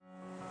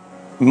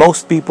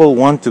Most people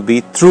want to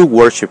be true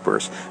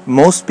worshipers.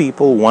 Most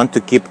people want to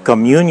keep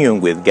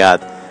communion with God,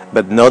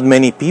 but not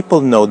many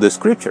people know the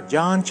scripture.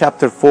 John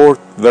chapter 4,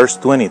 verse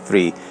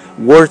 23,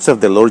 words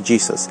of the Lord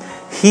Jesus.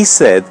 He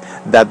said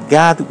that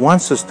God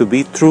wants us to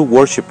be true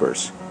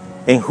worshipers.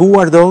 And who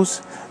are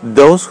those?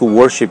 Those who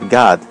worship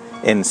God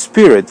in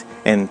spirit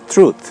and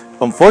truth.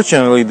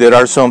 Unfortunately, there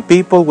are some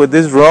people with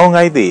this wrong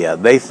idea.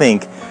 They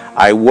think,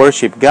 I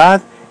worship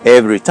God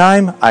every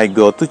time I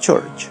go to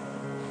church.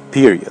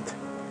 Period.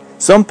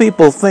 Some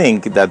people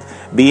think that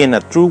being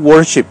a true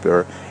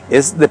worshiper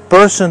is the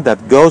person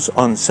that goes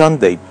on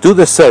Sunday to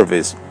the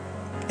service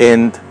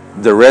and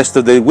the rest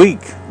of the week,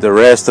 the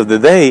rest of the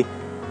day,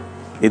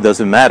 it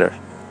doesn't matter.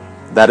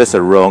 That is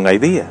a wrong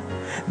idea.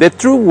 The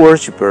true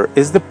worshiper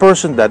is the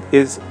person that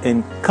is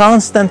in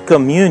constant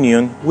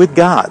communion with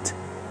God.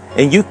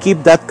 And you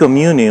keep that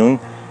communion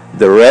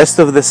the rest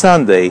of the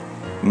Sunday,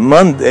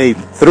 Monday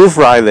through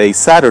Friday,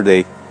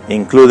 Saturday,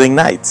 including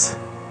nights.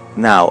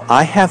 Now,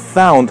 I have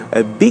found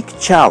a big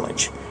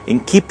challenge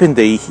in keeping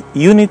the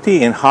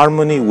unity and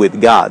harmony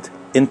with God.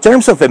 In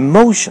terms of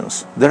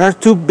emotions, there are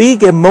two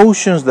big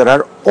emotions that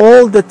are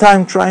all the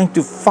time trying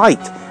to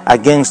fight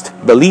against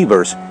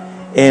believers,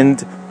 and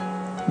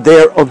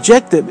their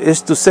objective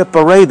is to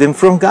separate them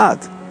from God.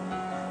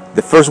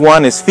 The first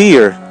one is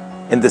fear,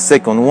 and the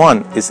second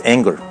one is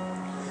anger.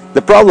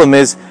 The problem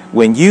is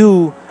when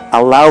you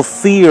allow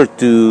fear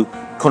to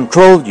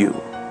control you,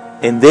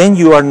 and then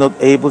you are not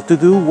able to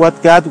do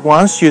what God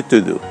wants you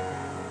to do.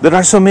 There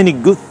are so many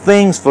good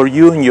things for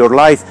you in your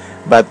life,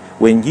 but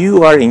when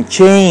you are in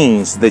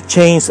chains, the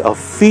chains of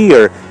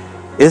fear,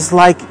 it's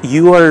like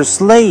you are a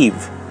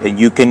slave and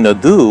you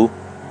cannot do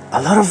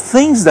a lot of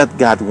things that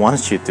God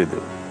wants you to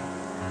do.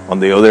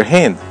 On the other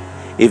hand,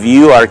 if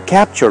you are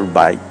captured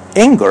by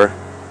anger,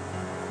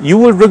 you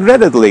will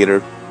regret it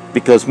later,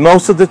 because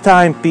most of the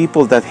time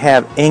people that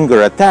have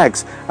anger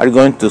attacks are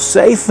going to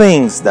say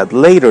things that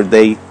later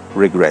they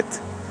regret.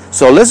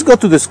 So let's go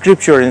to the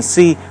scripture and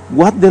see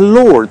what the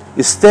Lord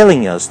is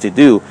telling us to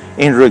do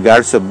in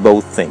regards of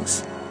both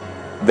things.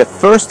 The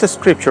first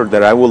scripture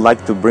that I would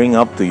like to bring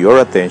up to your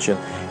attention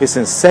is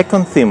in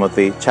 2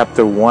 Timothy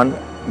chapter 1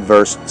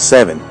 verse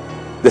 7.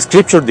 The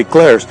scripture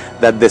declares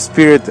that the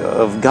Spirit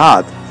of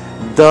God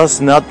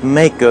does not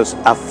make us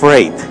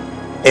afraid.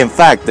 In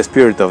fact, the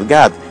Spirit of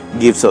God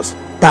gives us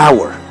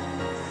power.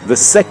 The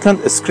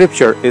second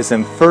scripture is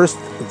in 1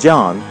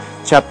 John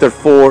chapter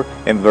 4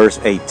 and verse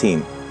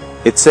 18.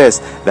 It says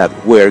that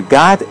where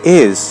God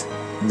is,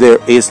 there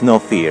is no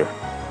fear.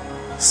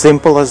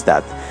 Simple as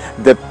that.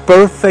 The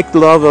perfect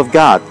love of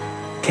God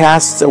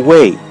casts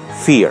away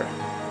fear.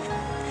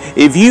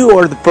 If you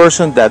are the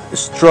person that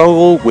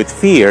struggles with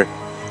fear,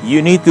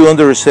 you need to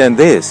understand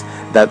this,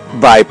 that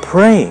by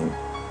praying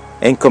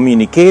and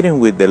communicating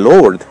with the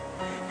Lord,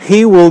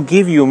 He will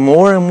give you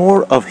more and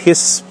more of His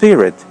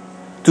Spirit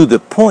to the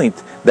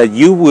point that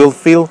you will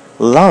feel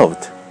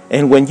loved.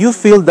 And when you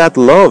feel that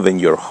love in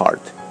your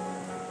heart,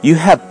 you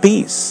have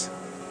peace.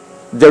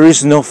 There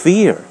is no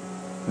fear.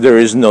 There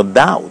is no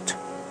doubt.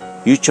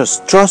 You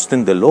just trust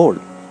in the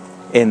Lord,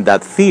 and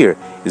that fear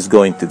is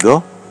going to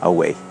go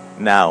away.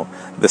 Now,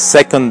 the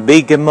second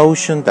big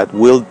emotion that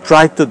will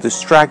try to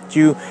distract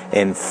you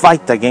and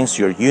fight against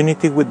your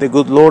unity with the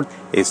good Lord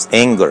is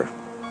anger.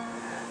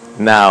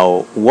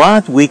 Now,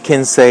 what we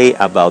can say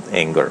about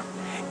anger?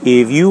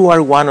 If you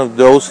are one of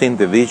those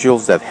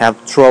individuals that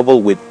have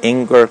trouble with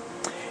anger,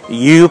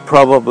 you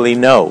probably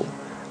know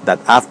that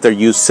after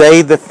you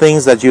say the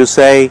things that you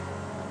say,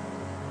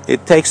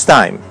 it takes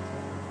time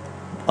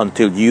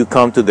until you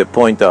come to the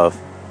point of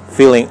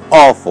feeling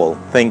awful,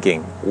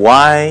 thinking,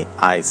 why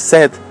I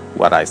said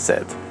what I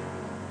said.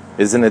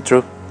 Isn't it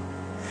true?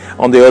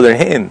 On the other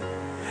hand,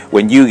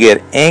 when you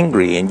get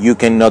angry and you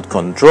cannot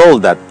control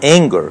that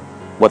anger,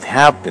 what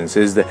happens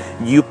is that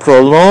you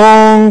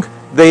prolong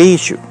the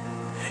issue.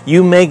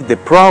 You make the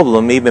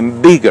problem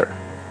even bigger,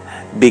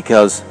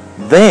 because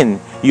then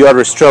you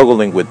are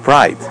struggling with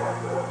pride.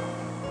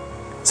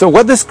 So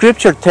what the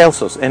scripture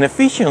tells us in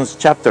Ephesians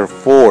chapter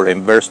 4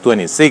 and verse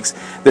 26,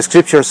 the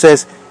scripture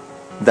says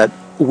that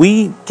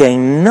we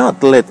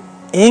cannot let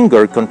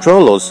anger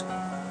control us,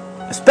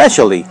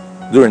 especially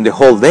during the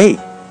whole day.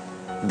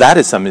 That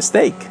is a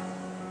mistake.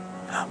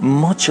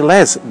 Much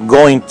less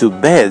going to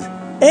bed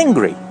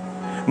angry.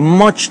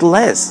 Much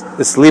less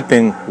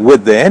sleeping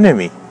with the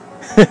enemy.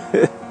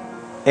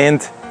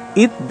 And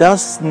it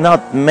does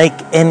not make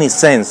any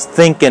sense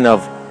thinking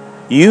of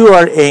you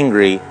are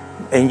angry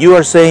and you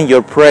are saying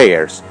your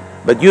prayers,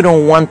 but you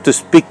don't want to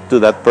speak to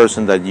that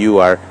person that you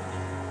are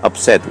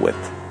upset with.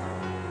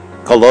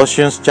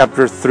 Colossians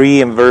chapter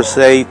 3 and verse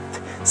 8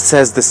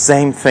 says the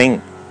same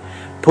thing.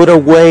 Put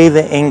away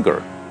the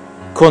anger.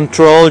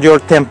 Control your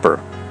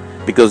temper,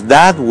 because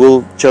that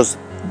will just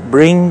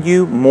bring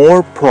you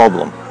more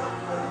problem.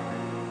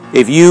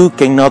 If you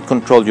cannot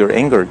control your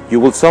anger, you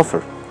will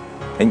suffer,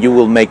 and you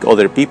will make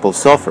other people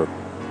suffer,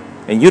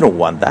 and you don't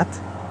want that.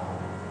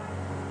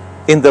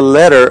 In the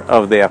letter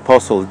of the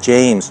Apostle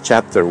James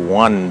chapter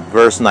 1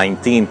 verse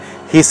 19,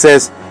 he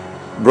says,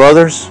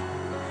 brothers,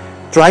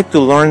 Try to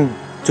learn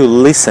to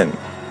listen.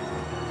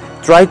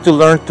 Try to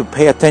learn to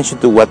pay attention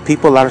to what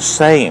people are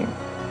saying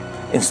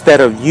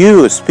instead of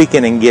you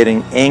speaking and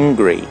getting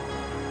angry,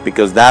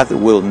 because that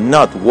will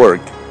not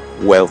work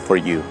well for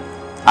you.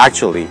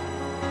 Actually,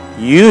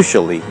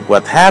 usually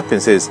what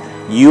happens is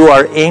you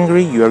are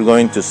angry, you are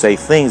going to say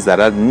things that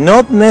are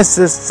not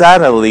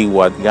necessarily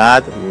what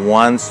God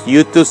wants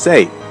you to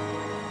say.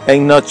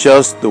 And not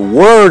just the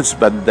words,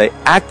 but the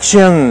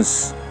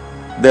actions.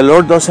 The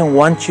Lord doesn't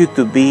want you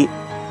to be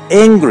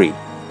angry,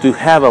 to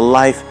have a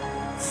life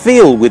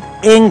filled with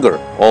anger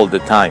all the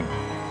time.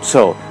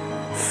 So,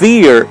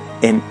 fear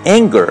and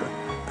anger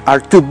are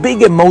two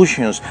big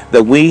emotions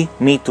that we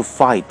need to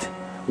fight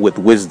with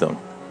wisdom.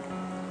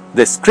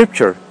 The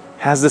scripture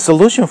has the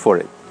solution for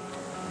it.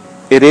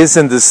 It is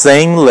in the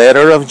same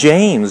letter of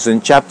James,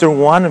 in chapter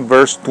 1 and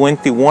verse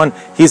 21.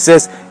 He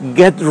says,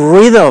 get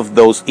rid of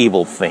those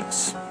evil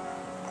things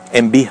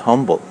and be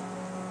humble.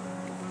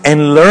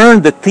 And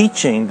learn the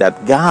teaching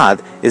that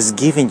God is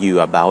giving you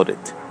about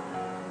it.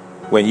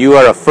 When you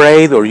are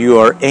afraid or you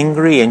are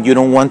angry and you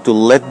don't want to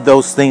let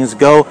those things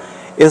go,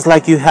 it's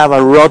like you have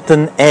a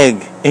rotten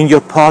egg in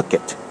your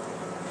pocket.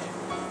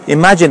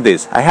 Imagine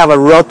this. I have a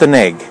rotten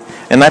egg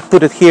and I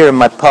put it here in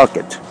my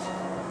pocket.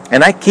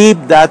 And I keep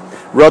that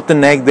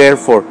rotten egg there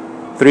for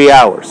 3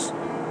 hours.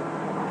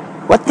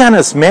 What kind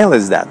of smell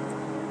is that?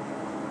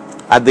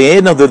 At the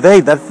end of the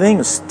day, that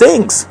thing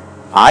stinks.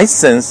 I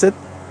sense it.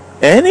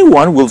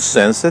 Anyone will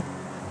sense it.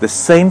 The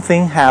same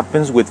thing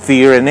happens with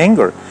fear and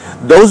anger.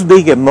 Those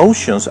big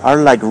emotions are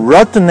like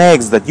rotten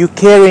eggs that you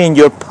carry in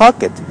your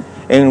pocket.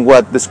 And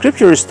what the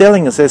scripture is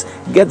telling us is,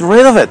 get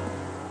rid of it.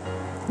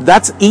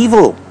 That's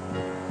evil.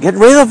 Get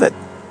rid of it.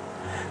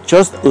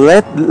 Just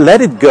let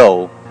it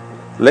go.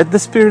 Let the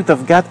Spirit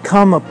of God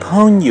come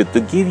upon you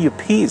to give you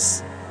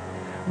peace.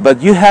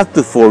 But you have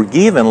to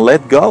forgive and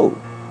let go.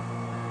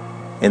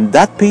 And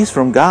that peace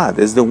from God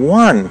is the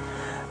one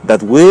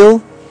that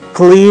will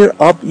clear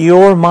up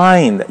your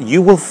mind.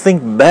 You will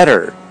think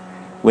better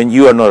when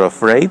you are not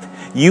afraid.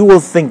 You will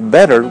think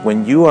better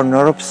when you are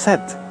not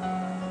upset.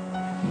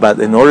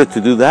 But in order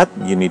to do that,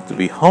 you need to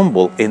be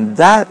humble. And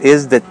that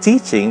is the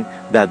teaching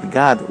that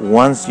God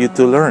wants you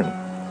to learn.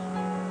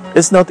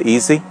 It's not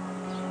easy,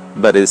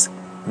 but it's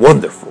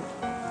wonderful.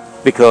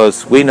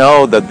 Because we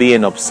know that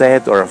being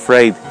upset or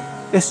afraid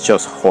is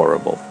just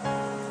horrible.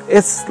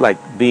 It's like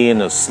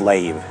being a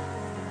slave.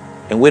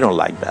 And we don't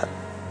like that.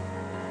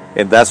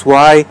 And that's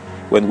why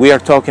when we are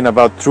talking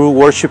about true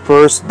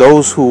worshipers,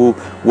 those who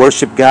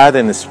worship God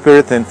in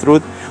spirit and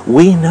truth,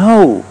 we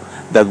know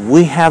that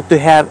we have to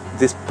have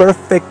this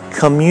perfect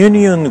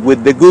communion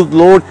with the good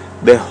Lord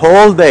the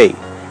whole day,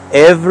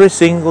 every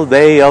single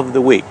day of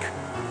the week.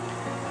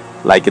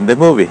 Like in the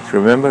movie,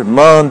 remember?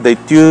 Monday,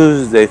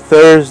 Tuesday,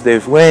 Thursday,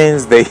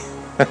 Wednesday,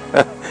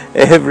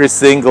 every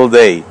single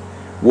day,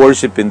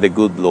 worshiping the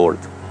good Lord.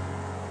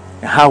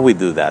 How we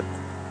do that?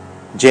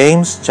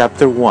 James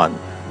chapter 1,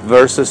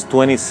 verses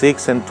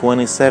 26 and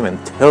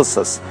 27 tells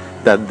us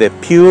that the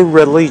pure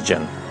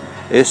religion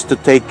is to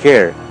take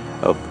care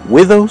of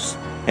widows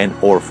and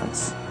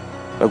orphans.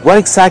 But what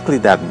exactly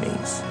that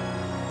means?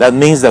 That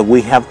means that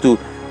we have to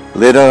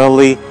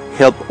literally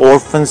help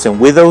orphans and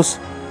widows.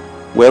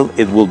 Well,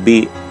 it will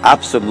be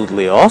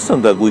absolutely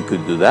awesome that we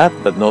could do that,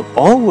 but not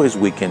always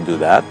we can do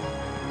that.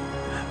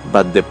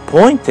 But the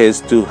point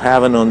is to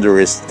have an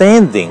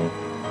understanding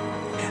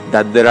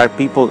that there are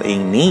people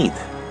in need.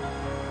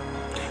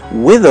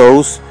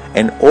 Widows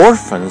and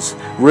orphans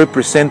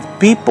represent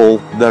people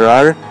that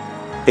are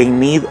in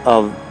need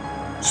of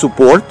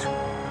support,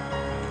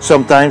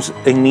 sometimes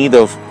in need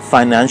of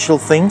financial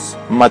things,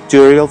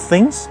 material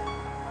things.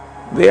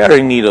 They are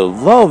in need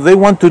of love. They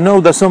want to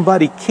know that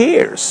somebody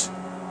cares.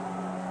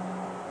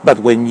 But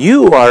when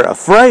you are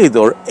afraid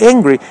or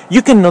angry,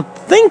 you cannot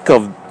think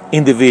of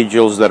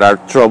individuals that are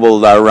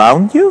troubled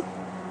around you.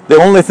 The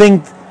only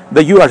thing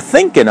that you are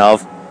thinking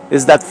of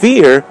is that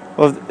fear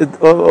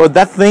or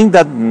that thing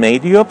that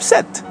made you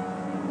upset.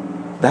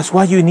 That's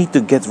why you need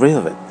to get rid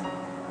of it.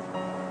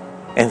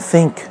 And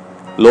think,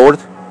 Lord,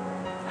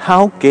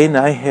 how can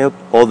I help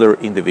other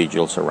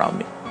individuals around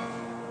me?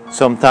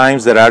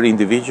 Sometimes there are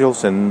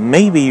individuals, and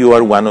maybe you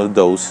are one of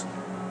those,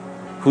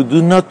 who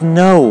do not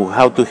know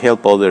how to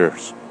help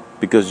others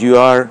because you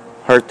are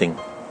hurting,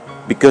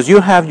 because you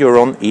have your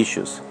own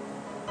issues,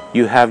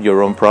 you have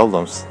your own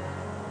problems,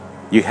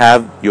 you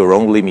have your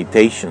own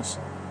limitations.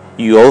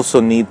 You also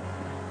need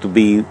to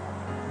be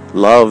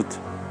loved,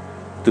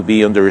 to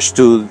be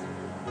understood.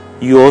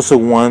 You also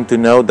want to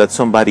know that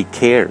somebody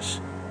cares.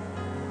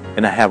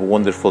 And I have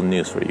wonderful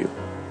news for you.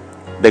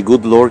 The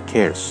good Lord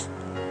cares,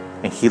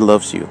 and He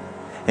loves you,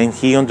 and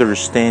He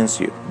understands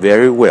you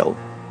very well.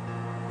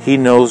 He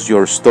knows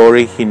your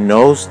story. He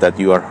knows that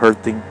you are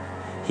hurting.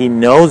 He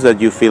knows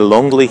that you feel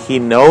lonely. He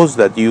knows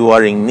that you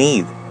are in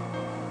need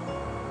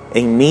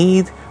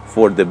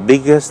for the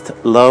biggest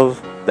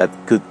love that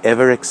could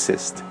ever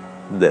exist,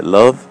 the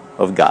love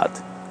of God.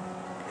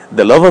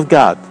 The love of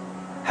God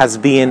has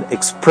been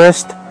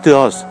expressed to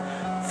us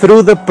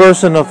through the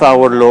person of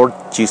our Lord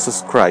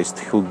Jesus Christ,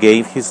 who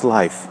gave His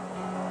life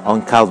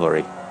on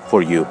Calvary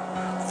for you,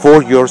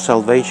 for your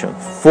salvation,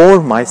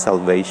 for my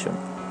salvation.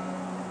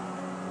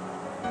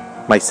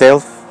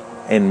 Myself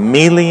and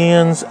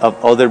millions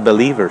of other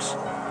believers,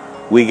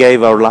 we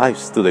gave our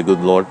lives to the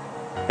good Lord,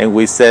 and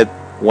we said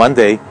one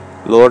day,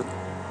 Lord,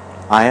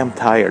 I am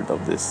tired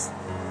of this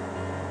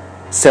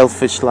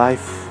selfish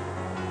life,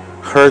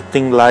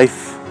 hurting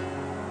life,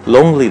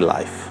 lonely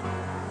life,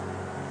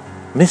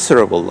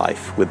 miserable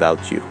life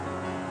without you,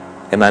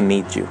 and I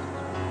need you.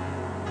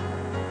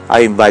 I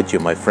invite you,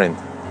 my friend,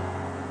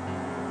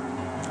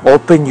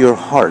 open your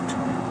heart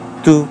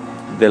to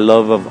the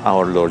love of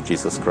our Lord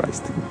Jesus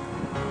Christ.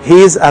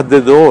 He is at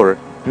the door,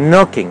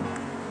 knocking,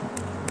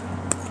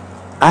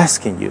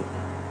 asking you,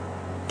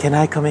 can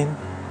I come in?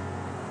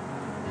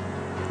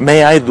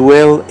 May I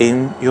dwell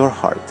in your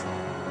heart?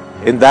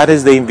 And that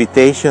is the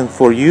invitation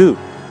for you,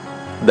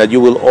 that you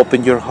will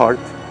open your heart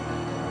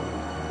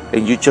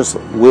and you just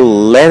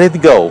will let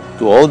it go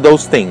to all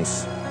those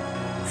things,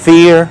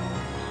 fear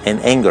and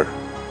anger,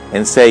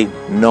 and say,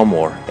 no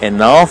more.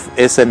 Enough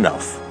is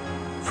enough.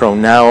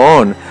 From now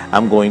on,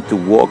 I'm going to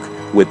walk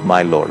with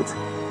my Lord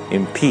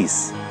in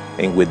peace.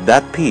 And with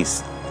that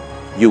peace,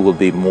 you will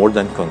be more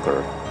than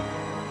conqueror.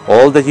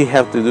 All that you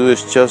have to do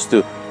is just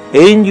to,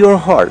 in your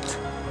heart,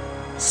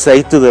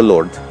 say to the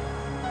Lord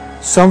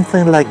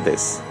something like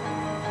this: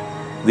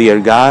 Dear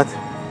God,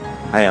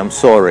 I am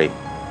sorry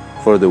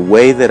for the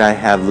way that I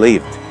have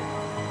lived.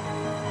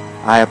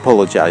 I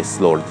apologize,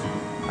 Lord.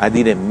 I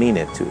didn't mean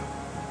it to.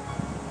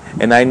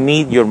 And I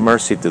need your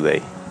mercy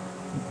today.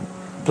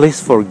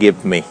 Please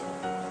forgive me.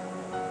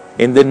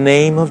 In the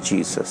name of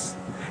Jesus,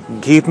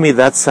 give me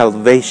that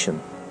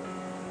salvation.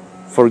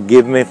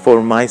 Forgive me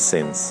for my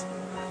sins.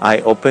 I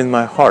open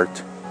my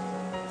heart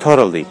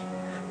totally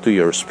to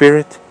your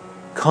Spirit.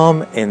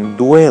 Come and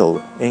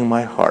dwell in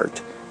my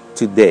heart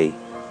today,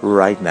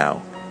 right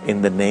now,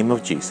 in the name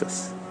of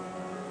Jesus.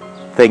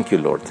 Thank you,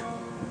 Lord.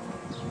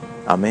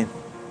 Amen.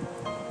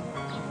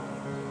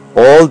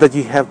 All that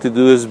you have to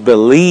do is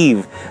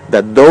believe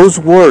that those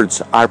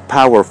words are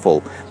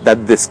powerful,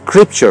 that the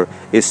Scripture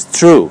is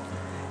true,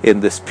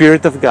 and the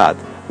Spirit of God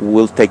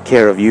will take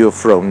care of you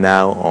from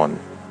now on.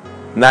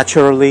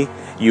 Naturally,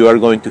 you are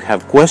going to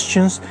have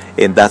questions,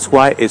 and that's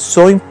why it's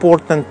so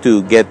important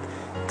to get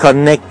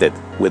connected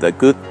with a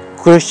good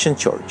Christian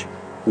church.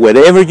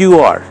 Wherever you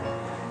are,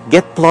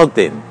 get plugged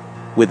in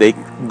with a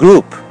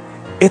group.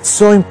 It's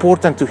so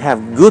important to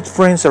have good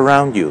friends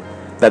around you,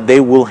 that they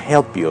will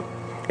help you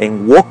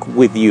and walk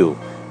with you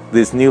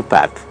this new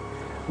path.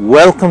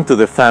 Welcome to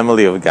the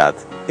family of God,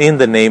 in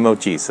the name of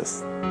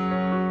Jesus.